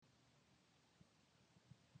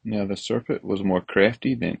Now the serpent was more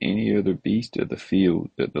crafty than any other beast of the field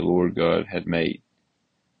that the Lord God had made.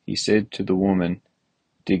 He said to the woman,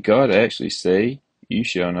 Did God actually say, You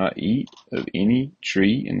shall not eat of any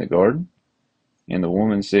tree in the garden? And the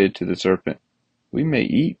woman said to the serpent, We may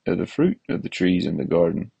eat of the fruit of the trees in the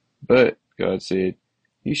garden. But God said,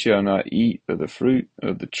 You shall not eat of the fruit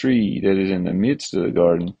of the tree that is in the midst of the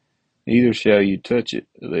garden, neither shall you touch it,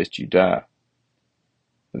 lest you die.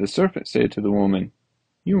 But the serpent said to the woman,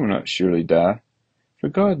 You will not surely die, for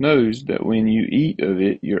God knows that when you eat of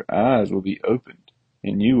it your eyes will be opened,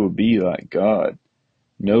 and you will be like God,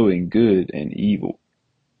 knowing good and evil.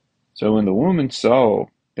 So when the woman saw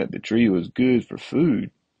that the tree was good for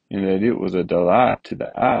food, and that it was a delight to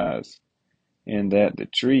the eyes, and that the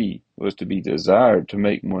tree was to be desired to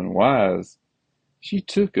make one wise, she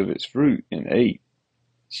took of its fruit and ate.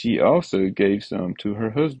 She also gave some to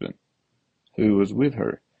her husband, who was with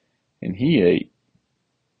her, and he ate.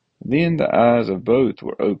 Then the eyes of both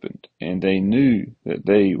were opened, and they knew that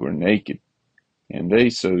they were naked. And they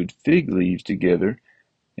sewed fig leaves together,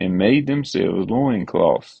 and made themselves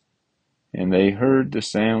loincloths. And they heard the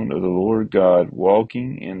sound of the Lord God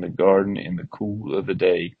walking in the garden in the cool of the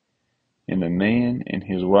day. And the man and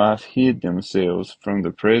his wife hid themselves from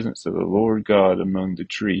the presence of the Lord God among the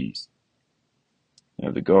trees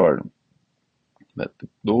of the garden. But the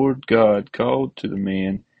Lord God called to the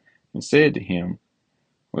man and said to him,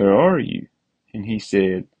 Where are you? And he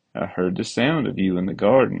said, I heard the sound of you in the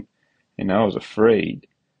garden, and I was afraid,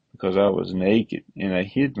 because I was naked, and I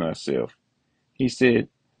hid myself. He said,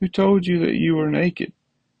 Who told you that you were naked?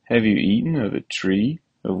 Have you eaten of the tree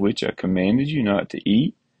of which I commanded you not to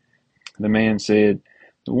eat? The man said,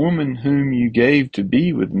 The woman whom you gave to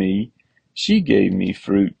be with me, she gave me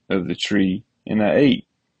fruit of the tree, and I ate.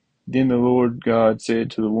 Then the Lord God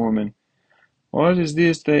said to the woman, What is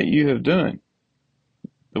this that you have done?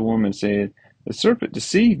 The woman said, The serpent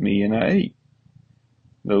deceived me, and I ate.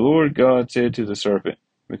 The Lord God said to the serpent,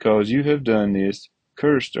 Because you have done this,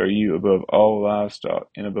 cursed are you above all livestock,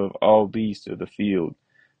 and above all beasts of the field.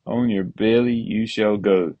 On your belly you shall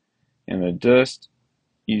go, and the dust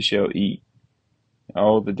you shall eat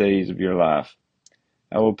all the days of your life.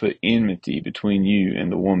 I will put enmity between you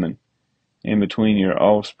and the woman, and between your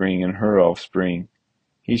offspring and her offspring.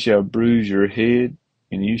 He shall bruise your head,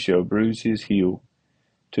 and you shall bruise his heel.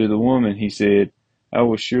 To the woman he said, I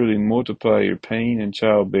will surely multiply your pain in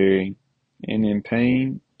childbearing, and in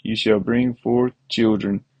pain you shall bring forth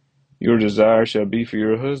children. Your desire shall be for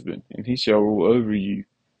your husband, and he shall rule over you.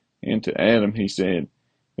 And to Adam he said,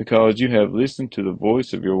 Because you have listened to the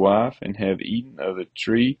voice of your wife, and have eaten of the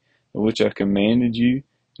tree of which I commanded you,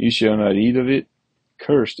 you shall not eat of it.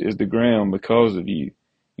 Cursed is the ground because of you.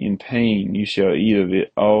 In pain you shall eat of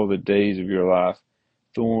it all the days of your life.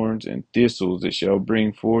 Thorns and thistles it shall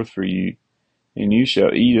bring forth for you, and you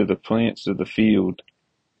shall eat of the plants of the field.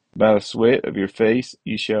 By the sweat of your face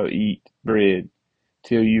you shall eat bread,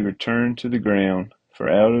 till you return to the ground, for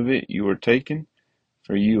out of it you are taken,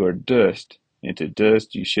 for you are dust, and to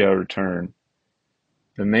dust you shall return.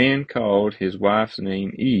 The man called his wife's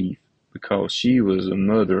name Eve, because she was the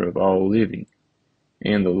mother of all living.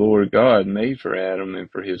 And the Lord God made for Adam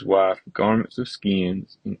and for his wife garments of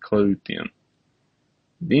skins, and clothed them.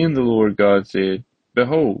 Then the Lord God said,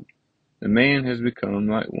 Behold, the man has become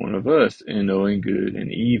like one of us in knowing good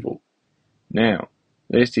and evil. Now,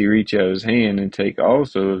 lest he reach out his hand and take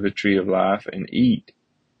also of the tree of life and eat,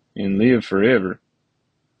 and live forever.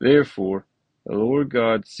 Therefore the Lord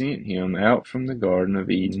God sent him out from the Garden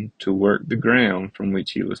of Eden to work the ground from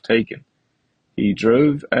which he was taken. He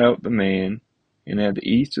drove out the man, and at the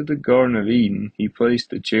east of the Garden of Eden he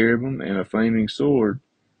placed the cherubim and a flaming sword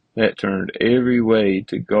that turned every way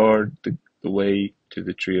to guard the way to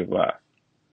the tree of life.